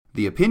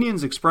The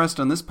opinions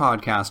expressed on this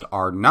podcast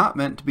are not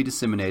meant to be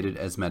disseminated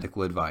as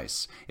medical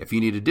advice. If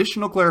you need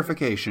additional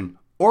clarification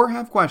or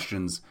have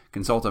questions,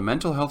 consult a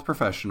mental health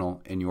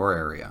professional in your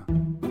area.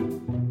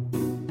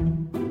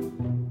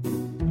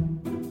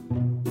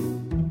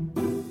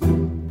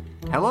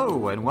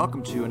 Hello, and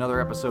welcome to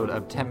another episode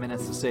of 10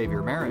 Minutes to Save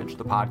Your Marriage,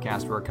 the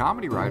podcast where a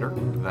comedy writer,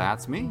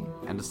 that's me,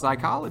 and a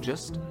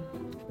psychologist,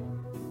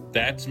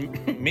 that's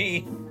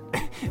me.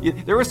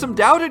 There was some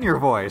doubt in your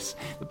voice.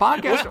 The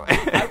podcast... Well,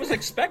 I was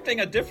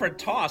expecting a different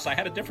toss. I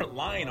had a different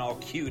line all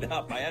queued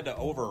up. I had to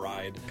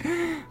override.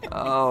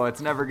 Oh,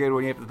 it's never good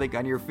when you have to think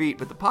on your feet.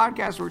 But the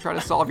podcast where we try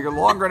to solve your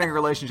long-running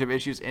relationship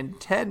issues in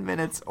 10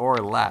 minutes or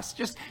less.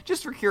 Just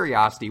for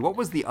curiosity, what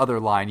was the other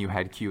line you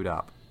had queued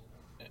up?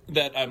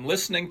 That I'm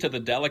listening to the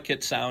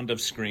delicate sound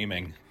of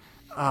screaming.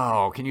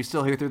 Oh, can you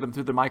still hear through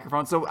the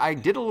microphone? So I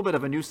did a little bit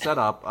of a new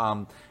setup.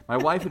 My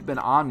wife had been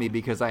on me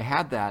because I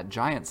had that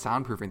giant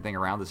soundproofing thing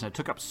around this, and it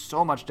took up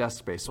so much desk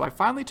space. So I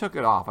finally took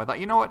it off. I thought,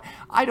 you know what?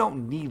 I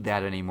don't need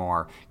that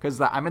anymore because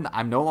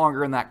I'm no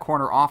longer in that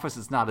corner office.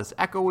 It's not as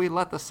echoey.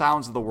 Let the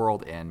sounds of the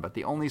world in. But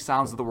the only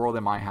sounds of the world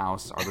in my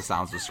house are the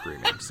sounds of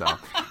screaming. So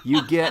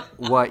you get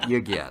what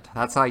you get.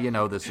 That's how you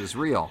know this is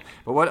real.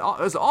 But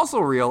what is also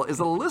real is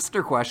a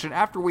listener question.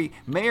 After we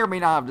may or may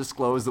not have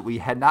disclosed that we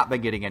had not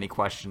been getting any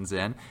questions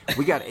in,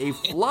 we got a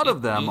flood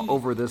of them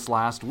over this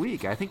last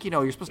week. I think,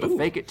 you're supposed to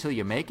fake it till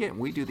you make it, and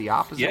we do the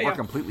opposite. Yeah. We're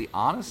completely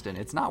honest, and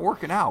it's not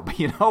working out. But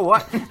you know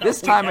what?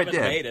 This time it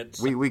did.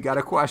 We got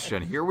a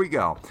question. Here we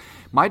go.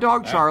 My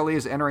dog Charlie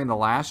is entering the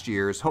last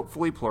years,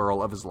 hopefully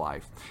plural, of his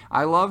life.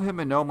 I love him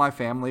and know my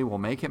family will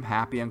make him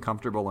happy and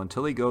comfortable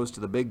until he goes to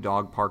the big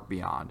dog park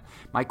beyond.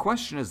 My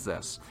question is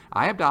this.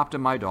 I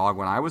adopted my dog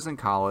when I was in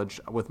college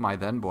with my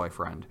then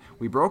boyfriend.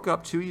 We broke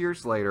up 2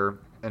 years later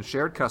and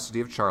shared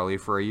custody of Charlie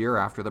for a year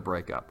after the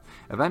breakup.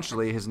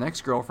 Eventually, his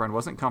next girlfriend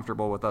wasn't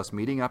comfortable with us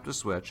meeting up to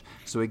switch,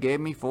 so he gave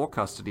me full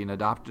custody and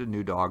adopted a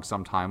new dog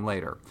sometime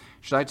later.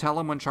 Should I tell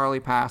him when Charlie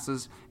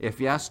passes? If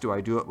yes, do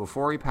I do it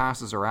before he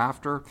passes or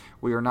after?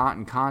 We are not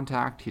in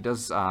contact. He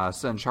does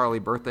send Charlie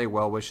birthday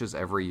well wishes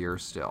every year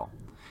still.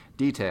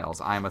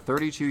 Details. I am a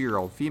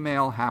 32-year-old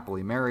female,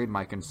 happily married.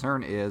 My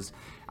concern is,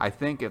 I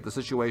think if the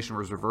situation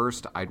was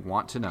reversed, I'd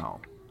want to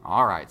know.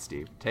 All right,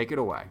 Steve, take it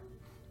away.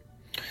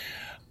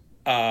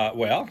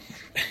 Well,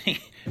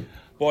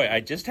 boy, I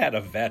just had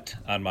a vet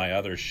on my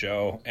other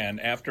show, and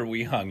after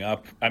we hung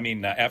up,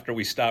 after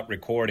we stopped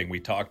recording, we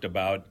talked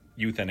about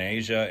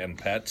euthanasia and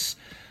pets,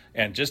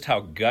 and just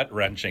how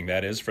gut-wrenching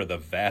that is for the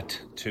vet,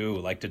 too,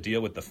 like to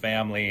deal with the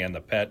family and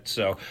the pet.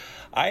 So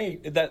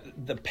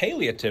the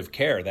palliative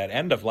care, that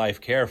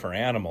end-of-life care for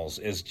animals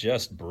is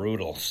just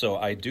brutal. So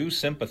I do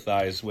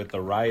sympathize with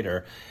the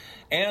writer,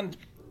 and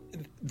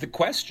the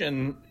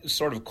question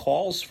sort of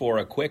calls for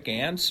a quick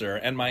answer,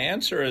 and my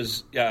answer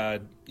is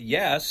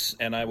yes,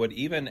 and I would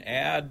even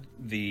add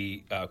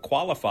the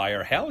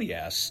qualifier, hell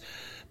yes,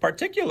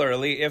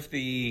 particularly if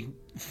the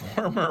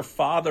former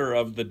father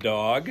of the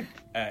dog,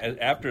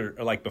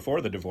 before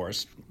the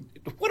divorce.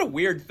 What a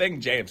weird thing,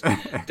 James.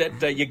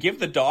 You give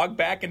the dog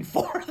back and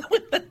forth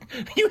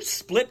you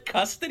split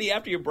custody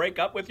after you break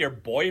up with your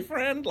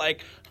boyfriend?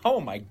 Like, oh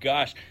my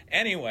gosh.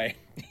 Anyway,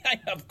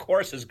 of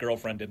course his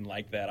girlfriend didn't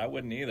like that. I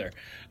wouldn't either.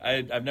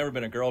 I've never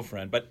been a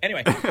girlfriend. But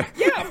anyway,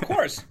 yeah, of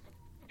course.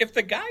 If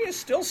the guy is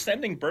still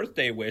sending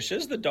birthday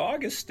wishes, the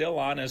dog is still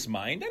on his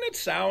mind. And it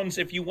sounds,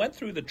 if you went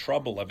through the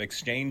trouble of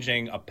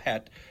exchanging a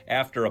pet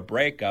after a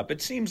breakup,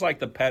 it seems like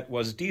the pet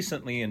was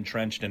decently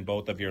entrenched in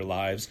both of your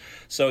lives.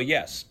 So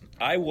yes,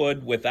 I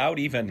would, without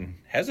even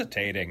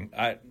hesitating.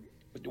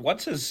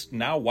 What's his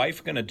now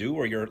wife going to do?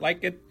 Or you're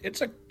like,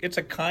 it's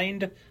a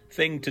kind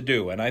thing to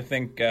do. And I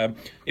think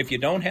if you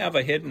don't have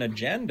a hidden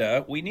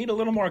agenda, we need a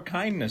little more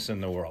kindness in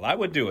the world. I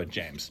would do it,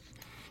 James.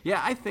 Yeah,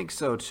 I think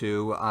so,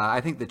 too. I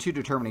think the two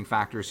determining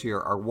factors here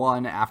are,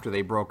 one, after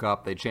they broke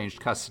up, they changed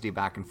custody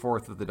back and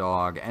forth with the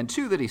dog, and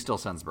two, that he still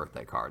sends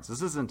birthday cards.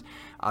 This isn't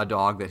a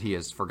dog that he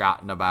has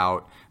forgotten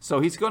about, so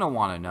he's going to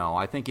want to know.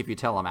 I think if you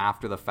tell him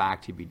after the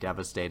fact, he'd be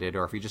devastated,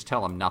 or if you just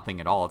tell him nothing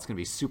at all, it's going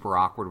to be super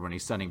awkward when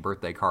he's sending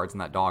birthday cards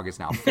and that dog is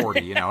now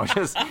 40,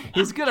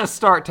 he's going to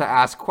start to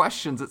ask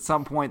questions at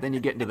some point. Then you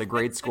get into the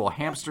grade school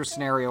hamster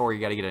scenario where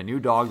you got to get a new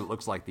dog that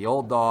looks like the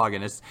old dog,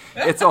 and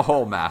it's a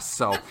whole mess.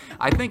 So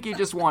I think you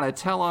just want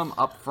to tell him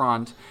up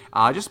front.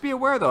 Just be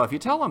aware, though, if you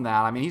tell him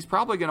that, he's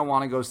probably going to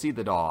want to go see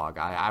the dog.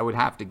 I would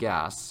have to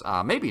guess.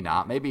 Maybe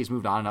not. Maybe he's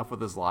moved on enough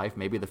with his life.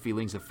 Maybe the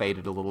feelings have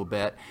faded a little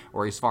bit,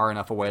 or he's far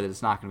enough away that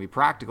it's not going to be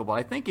practical. But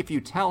I think if you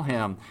tell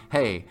him,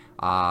 hey,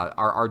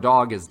 our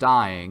dog is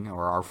dying,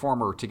 or our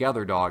former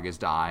together dog is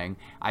dying,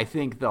 I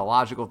think the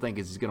logical thing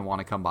is he's going to want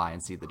to come by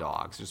and see the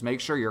dog. So just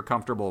make sure you're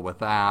comfortable with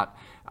that.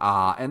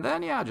 And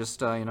then, just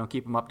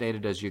keep them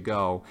updated as you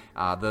go.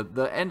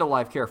 The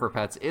end-of-life care for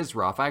pets is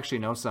rough. I actually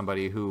know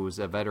somebody who's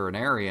a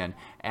veterinarian,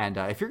 And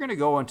if you're going to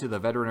go into the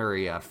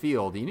veterinary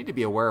field, you need to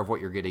be aware of what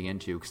you're getting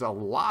into, because a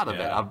lot of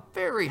it, a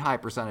very high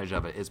percentage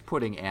of it, is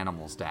putting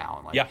animals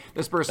down. Like,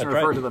 this person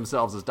referred to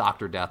themselves as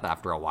Dr. Death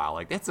after a while.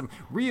 Like, they had some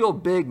real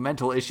big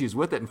mental issues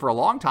with it, and for a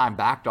long time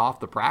backed off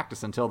the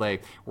practice until they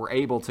were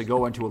able to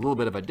go into a little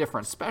bit of a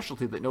different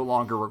specialty that no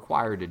longer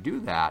required to do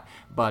that.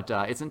 But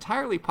it's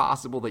entirely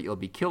possible that you'll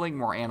be killing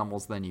more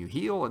animals than you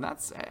heal, and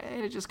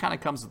it just kind of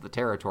comes with the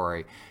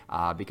territory,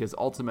 because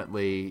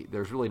ultimately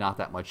there's really not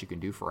that much you can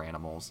do for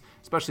animals,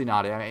 especially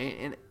not.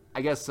 I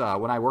guess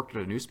when I worked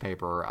at a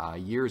newspaper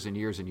years and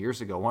years and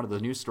years ago, one of the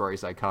news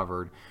stories I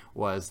covered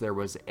was there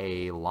was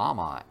a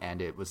llama,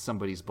 and it was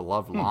somebody's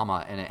beloved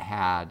llama, and it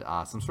had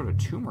some sort of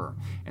tumor.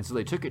 And so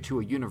they took it to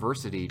a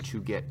university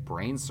to get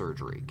brain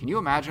surgery. Can you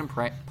imagine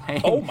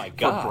paying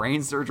for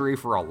brain surgery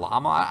for a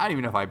llama? I don't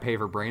even know if I'd pay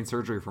for brain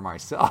surgery for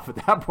myself. At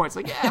that point, it's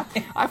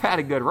like, I've had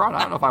a good run.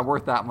 I don't know if I'm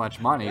worth that much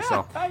money. Yeah,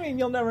 so I mean,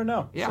 you'll never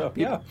know.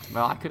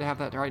 Well, I could have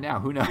that right now.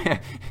 Who knows?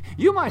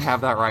 You might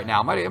have that right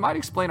now. It might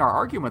explain our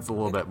arguments a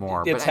little bit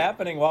more. It's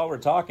happening while we're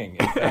talking.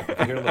 In fact,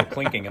 you hear a little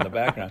clinking in the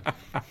background.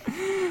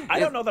 I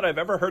don't know that I've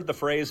ever heard the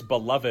phrase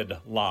beloved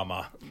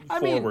llama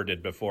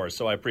forwarded before,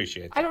 so I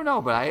appreciate that. I don't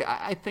know, but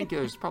I think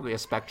there's probably a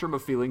spectrum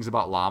of feelings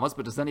about llamas,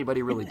 but does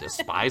anybody really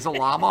despise a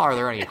llama? Are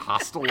there any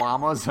hostile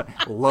llamas,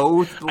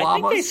 loathed llamas? I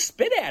think they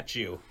spit at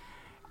you.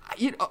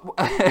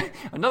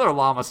 Another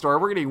llama story.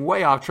 We're getting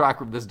way off track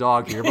from this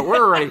dog here, but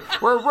we're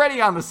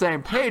already on the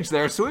same page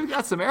there, so we've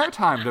got some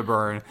airtime to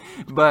burn.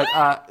 But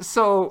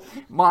so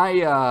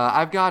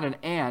I've got an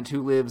aunt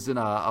who lives in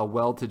a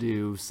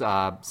well-to-do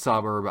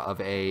suburb of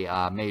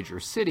a major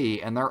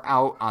city, and they're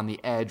out on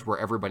the edge where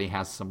everybody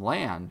has some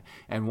land.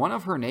 And one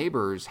of her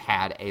neighbors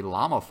had a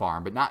llama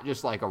farm, but not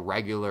just like a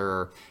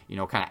regular,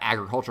 kind of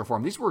agricultural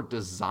farm. These were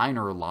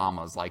designer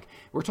llamas. Like,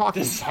 we're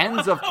talking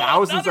tens of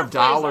thousands of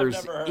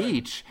dollars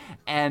each.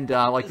 And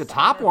the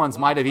top ones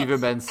might have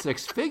even been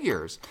six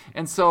figures.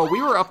 And so we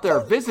were up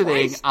there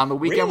visiting on the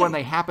weekend when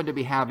they happened to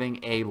be having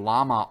a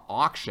llama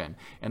auction.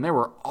 And there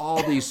were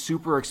all these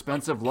super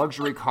expensive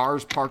luxury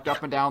cars parked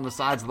up and down the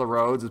sides of the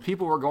roads as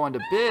people were going to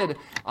bid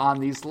on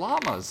these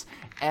llamas.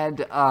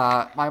 And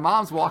my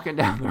mom's walking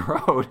down the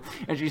road,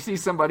 and she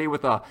sees somebody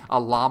with a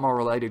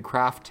llama-related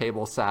craft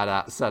table set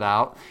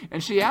out,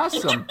 and she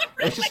asks them.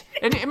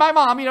 And my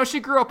mom, she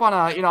grew up on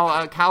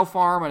a cow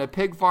farm and a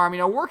pig farm,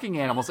 working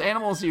animals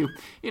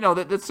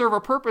that serve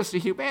a purpose to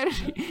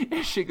humanity.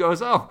 And she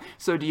goes, "Oh,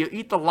 so do you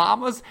eat the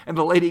llamas?" And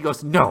the lady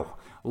goes, "No.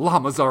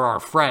 Llamas are our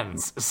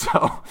friends."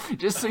 So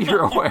just so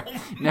you're aware,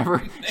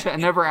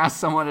 never ask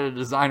someone at a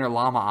designer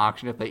llama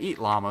auction if they eat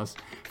llamas.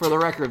 For the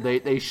record,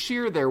 they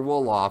shear their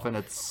wool off, and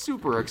it's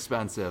super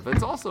expensive.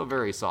 It's also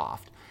very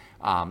soft.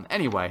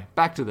 Anyway,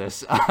 back to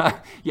this.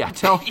 Tell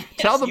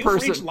the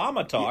person. Reached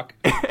llama talk.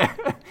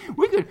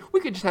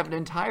 We could just have an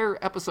entire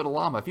episode of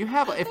llama. If you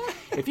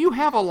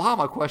have a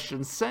llama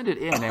question, send it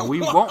in, and we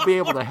won't be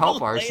able to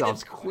help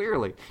ourselves.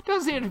 Clearly, it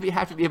doesn't even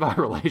have to be about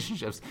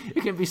relationships.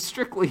 It can be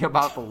strictly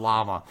about the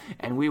llama,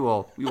 and we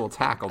will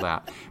tackle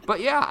that.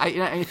 But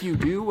if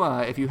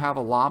you have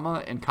a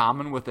llama in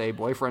common with a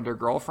boyfriend or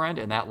girlfriend,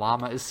 and that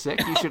llama is sick,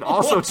 you should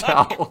also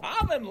tell.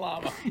 Common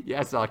llama.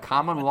 Yes, a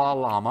common law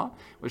llama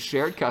with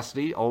shared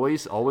custody.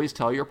 Always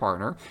tell your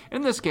partner.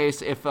 In this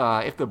case, if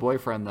the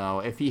boyfriend, though,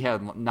 if he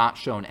had not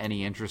shown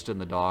any interest in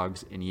the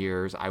dogs in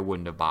years, I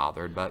wouldn't have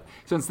bothered. But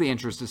since the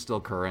interest is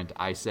still current,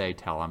 I say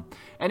tell him.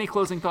 Any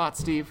closing thoughts,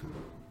 Steve?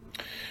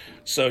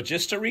 So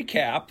just to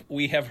recap,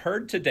 we have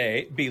heard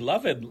today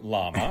beloved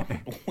llama,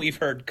 we've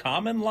heard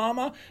common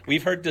llama,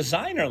 we've heard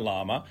designer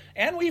llama,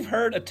 and we've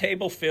heard a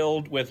table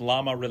filled with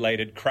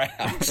llama-related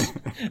crafts.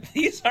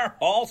 These are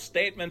all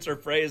statements or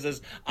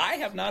phrases I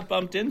have not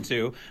bumped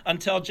into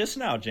until just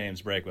now,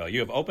 James Breakwell. You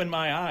have opened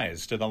my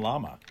eyes to the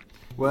llama.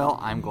 Well,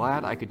 I'm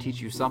glad I could teach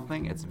you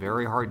something. It's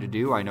very hard to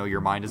do. I know your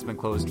mind has been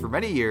closed for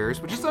many years,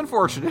 which is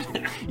unfortunate.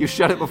 You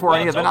shut it before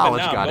any of the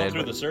knowledge got in.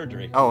 Through the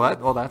surgery.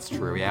 Oh, that's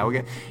true. Yeah,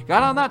 we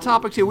got on that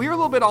topic too. We were a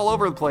little bit all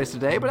over the place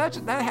today, but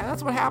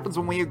that's what happens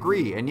when we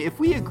agree. And if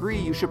we agree,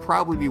 you should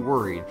probably be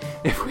worried.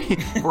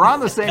 If we're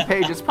on the same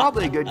page, it's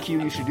probably a good cue.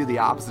 You should do the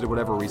opposite of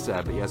whatever we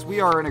said. But yes,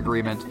 we are in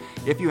agreement.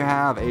 If you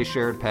have a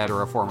shared pet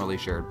or a formerly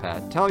shared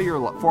pet, tell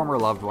your former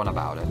loved one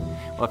about it.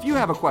 Well, if you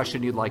have a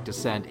question you'd like to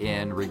send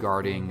in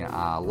regarding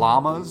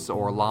llamas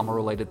or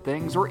llama-related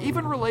things, or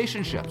even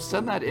relationships,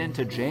 send that in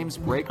to James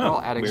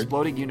Breakwell at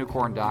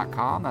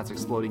explodingunicorn.com. That's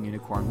Exploding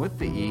Unicorn with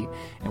the E,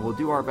 and we'll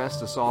do our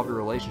best to solve your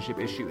relationship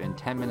issue in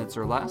 10 minutes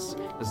or less.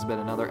 This has been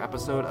another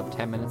episode of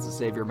 10 Minutes to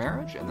Save Your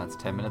Marriage, and that's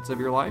 10 minutes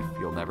of your life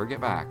you'll never get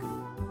back.